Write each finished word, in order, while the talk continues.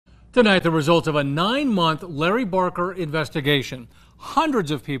Tonight, the results of a 9-month Larry Barker investigation.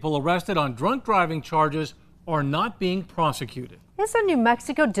 Hundreds of people arrested on drunk driving charges are not being prosecuted. Is a New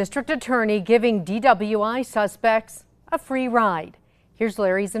Mexico district attorney giving DWI suspects a free ride? Here's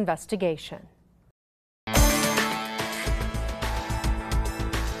Larry's investigation. It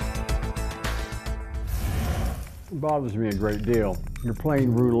bothers me a great deal. You're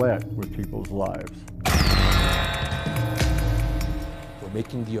playing roulette with people's lives. We're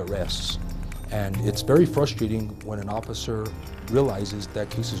making the arrests, and it's very frustrating when an officer realizes that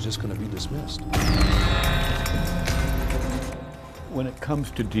case is just going to be dismissed. When it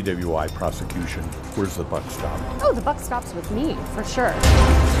comes to DWI prosecution, where's the buck stop? Oh, the buck stops with me, for sure.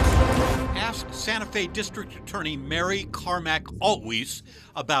 Ask Santa Fe District Attorney Mary Carmack Altwies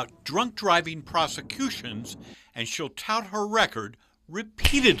about drunk driving prosecutions, and she'll tout her record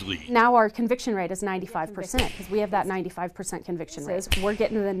repeatedly. Now our conviction rate is 95% because we have that 95% conviction rate. We're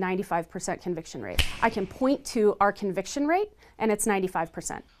getting to the 95% conviction rate. I can point to our conviction rate and it's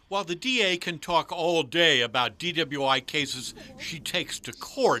 95%. While the DA can talk all day about DWI cases she takes to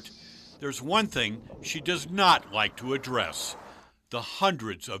court, there's one thing she does not like to address: the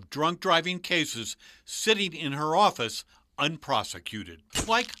hundreds of drunk driving cases sitting in her office unprosecuted.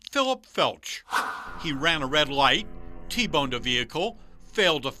 Like Philip Felch. He ran a red light, T-boned a vehicle,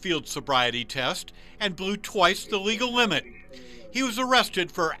 failed a field sobriety test, and blew twice the legal limit. He was arrested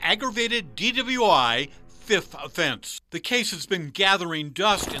for aggravated DWI, 5th offense. The case has been gathering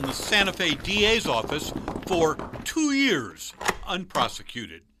dust in the Santa Fe DA's office for 2 years,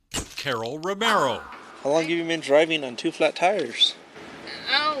 unprosecuted. Carol Romero. How long have you been driving on 2 flat tires?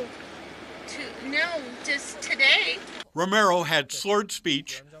 No, just today. Romero had slurred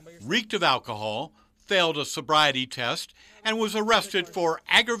speech, reeked of alcohol, failed a sobriety test, and was arrested for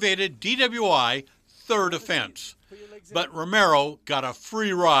aggravated DWI, 3rd offense. But Romero got a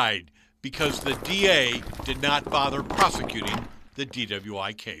free ride because the DA did not bother prosecuting the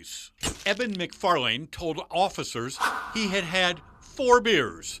DWI case. Eben McFarlane told officers he had had 4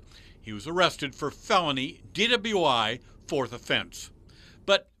 beers. He was arrested for felony DWI, 4th offense.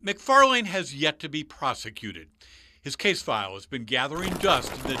 But McFarlane has yet to be prosecuted. His case file has been gathering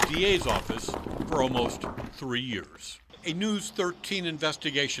dust in the DA's office for almost 3 years. A News 13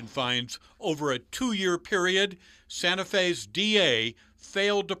 investigation finds over a 2-year period, Santa Fe's DA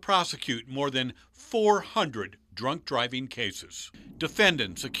failed to prosecute more than 400 drunk driving cases.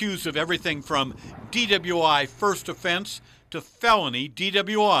 Defendants accused of everything from DWI 1st offense to felony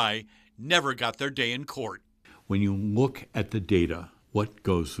DWI never got their day in court. When you look at the data, what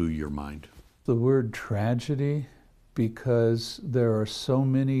goes through your mind? The word tragedy, because there are so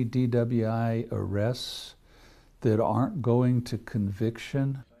many DWI arrests that aren't going to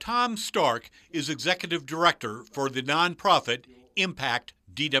conviction. Tom Stark is executive director for the nonprofit Impact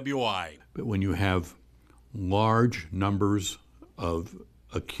DWI. But when you have large numbers of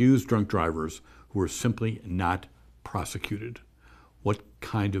accused drunk drivers who are simply not prosecuted, what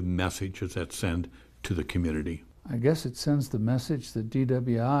kind of message does that send to the community? I guess it sends the message that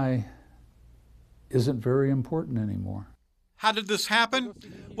DWI isn't very important anymore. How did this happen?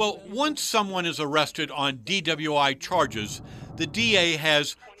 Well, once someone is arrested on DWI charges, the DA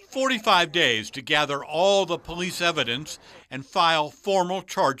has 45 days to gather all the police evidence and file formal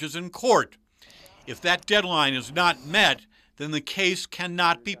charges in court. If that deadline is not met, then the case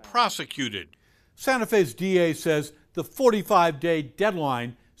cannot be prosecuted. Santa Fe's DA says the 45-day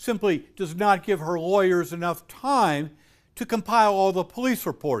deadline simply does not give her lawyers enough time to compile all the police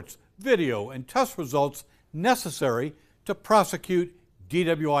reports, video, and test results necessary to prosecute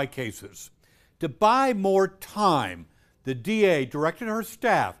DWI cases. To buy more time, the DA directed her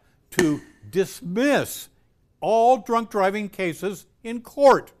staff to dismiss all drunk driving cases in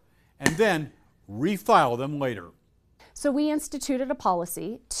court and then refile them later. So we instituted a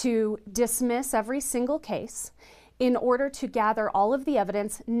policy to dismiss every single case in order to gather all of the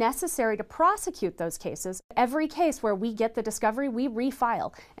evidence necessary to prosecute those cases. Every case where we get the discovery, we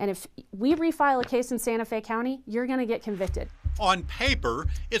refile. And if we refile a case in Santa Fe County, you're going to get convicted. On paper,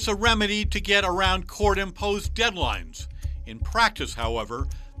 it's a remedy to get around court-imposed deadlines. In practice, however,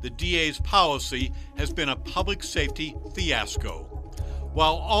 the DA's policy has been a public safety fiasco.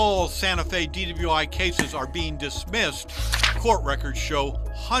 While all Santa Fe DWI cases are being dismissed, court records show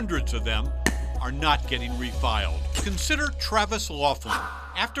hundreds of them are not getting refiled. Consider Travis Laughlin.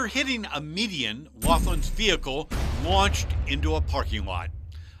 After hitting a median, Laughlin's vehicle launched into a parking lot.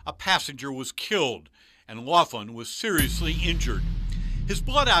 A passenger was killed, and Laughlin was seriously injured. His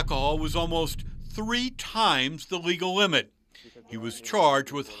blood alcohol was almost 3 times the legal limit. He was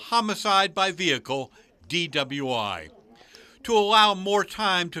charged with homicide by vehicle, DWI. To allow more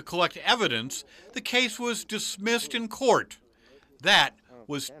time to collect evidence, the case was dismissed in court. That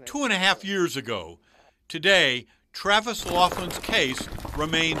was 2.5 years ago. Today, Travis Laughlin's case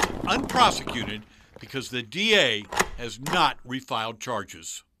remains unprosecuted because the DA has not refiled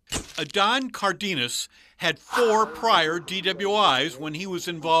charges. Adon Cardenas had 4 prior DWIs when he was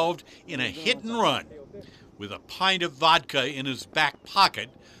involved in a hit and run. With a pint of vodka in his back pocket,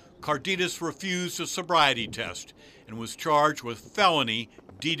 Cardenas refused a sobriety test and was charged with felony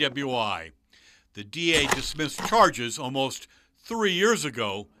DWI. The DA dismissed charges almost 3 years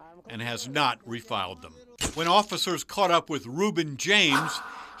ago and has not refiled them. When officers caught up with Reuben James,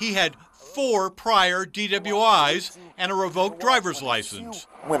 he had 4 prior DWIs and a revoked driver's license.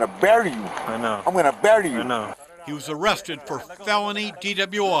 I'm gonna bury you. I know. I'm gonna bury you. I know. He was arrested for felony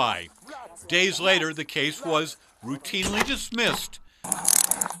DWI. Days later, the case was routinely dismissed,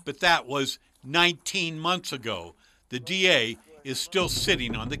 but that was 19 months ago. The DA is still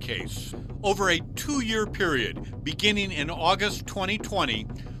sitting on the case. Over a 2-year period, beginning in August 2020,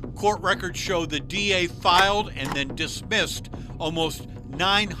 court records show the DA filed and then dismissed almost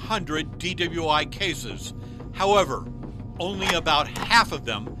 900 DWI cases. However, only about half of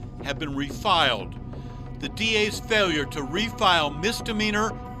them have been refiled. The DA's failure to refile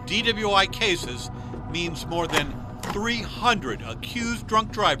misdemeanor DWI cases means more than 300 accused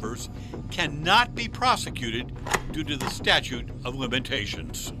drunk drivers cannot be prosecuted due to the statute of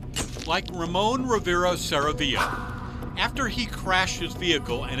limitations. Like Ramon Rivera Saravia, after he crashed his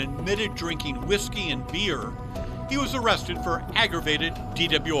vehicle and admitted drinking whiskey and beer, he was arrested for aggravated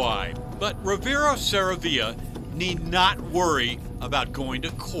DWI. But Rivera Saravia need not worry about going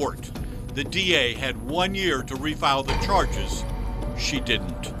to court. The DA had 1 year to refile the charges. She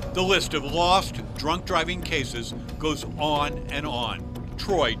didn't. The list of lost drunk driving cases goes on and on.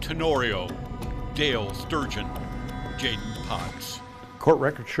 Troy Tenorio, Dale Sturgeon, Jaden Potts. Court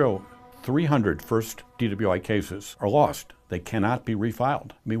records show 300 first DWI cases are lost. They cannot be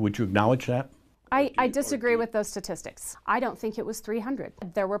refiled. I mean, would you acknowledge that? I disagree with those statistics. I don't think it was 300.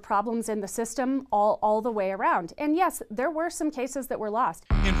 There were problems in the system all the way around. And yes, there were some cases that were lost.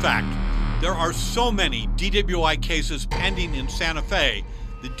 In fact, there are so many DWI cases pending in Santa Fe,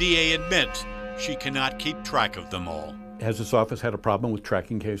 the DA admits she cannot keep track of them all. Has this office had a problem with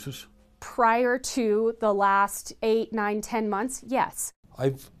tracking cases? Prior to the last 8, 9, 10 months, yes.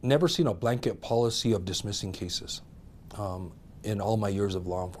 I've never seen a blanket policy of dismissing cases in all my years of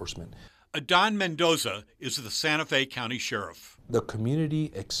law enforcement. Adon Mendoza is the Santa Fe County Sheriff. The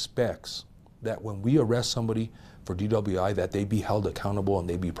community expects that when we arrest somebody for DWI that they be held accountable and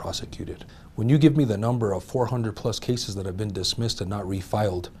they be prosecuted. When you give me the number of 400 plus cases that have been dismissed and not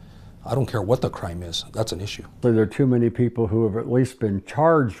refiled, I don't care what the crime is, that's an issue. So there are too many people who have at least been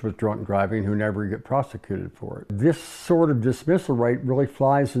charged with drunk driving who never get prosecuted for it. This sort of dismissal rate really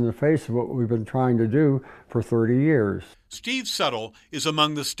flies in the face of what we've been trying to do for 30 years. Steve Settle is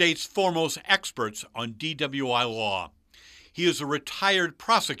among the state's foremost experts on DWI law. He is a retired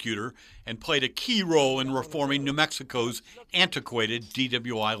prosecutor and played a key role in reforming New Mexico's antiquated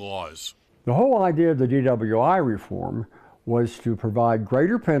DWI laws. The whole idea of the DWI reform was to provide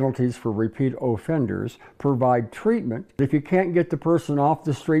greater penalties for repeat offenders, provide treatment. If you can't get the person off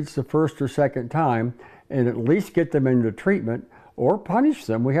the streets the first or second time, and at least get them into treatment, or punish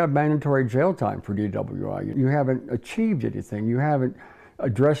them. We have mandatory jail time for DWI. You haven't achieved anything. You haven't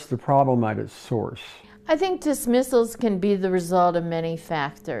addressed the problem at its source. I think dismissals can be the result of many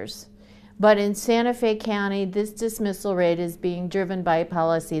factors. But in Santa Fe County, this dismissal rate is being driven by a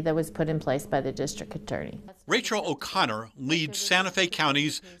policy that was put in place by the district attorney. Rachel O'Connor leads Santa Fe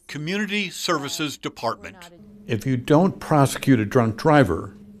County's Community Services Department. If you don't prosecute a drunk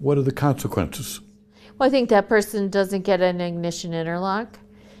driver, what are the consequences? Well, I think that person doesn't get an ignition interlock.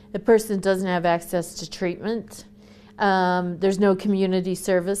 The person doesn't have access to treatment. There's no community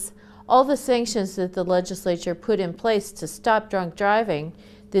service. All the sanctions that the legislature put in place to stop drunk driving,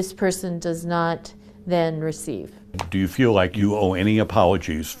 this person does not then receive. Do you feel like you owe any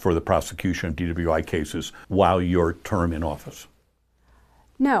apologies for the prosecution of DWI cases while your term in office?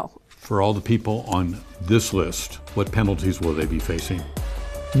 No. For all the people on this list, what penalties will they be facing?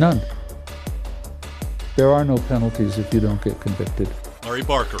 None. There are no penalties if you don't get convicted. Larry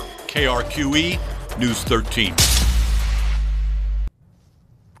Barker, KRQE, News 13.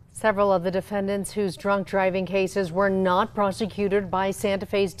 Several of the defendants whose drunk driving cases were not prosecuted by Santa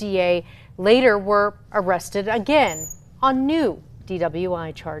Fe's DA later were arrested again on new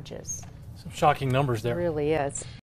DWI charges. Some shocking numbers there. It really is.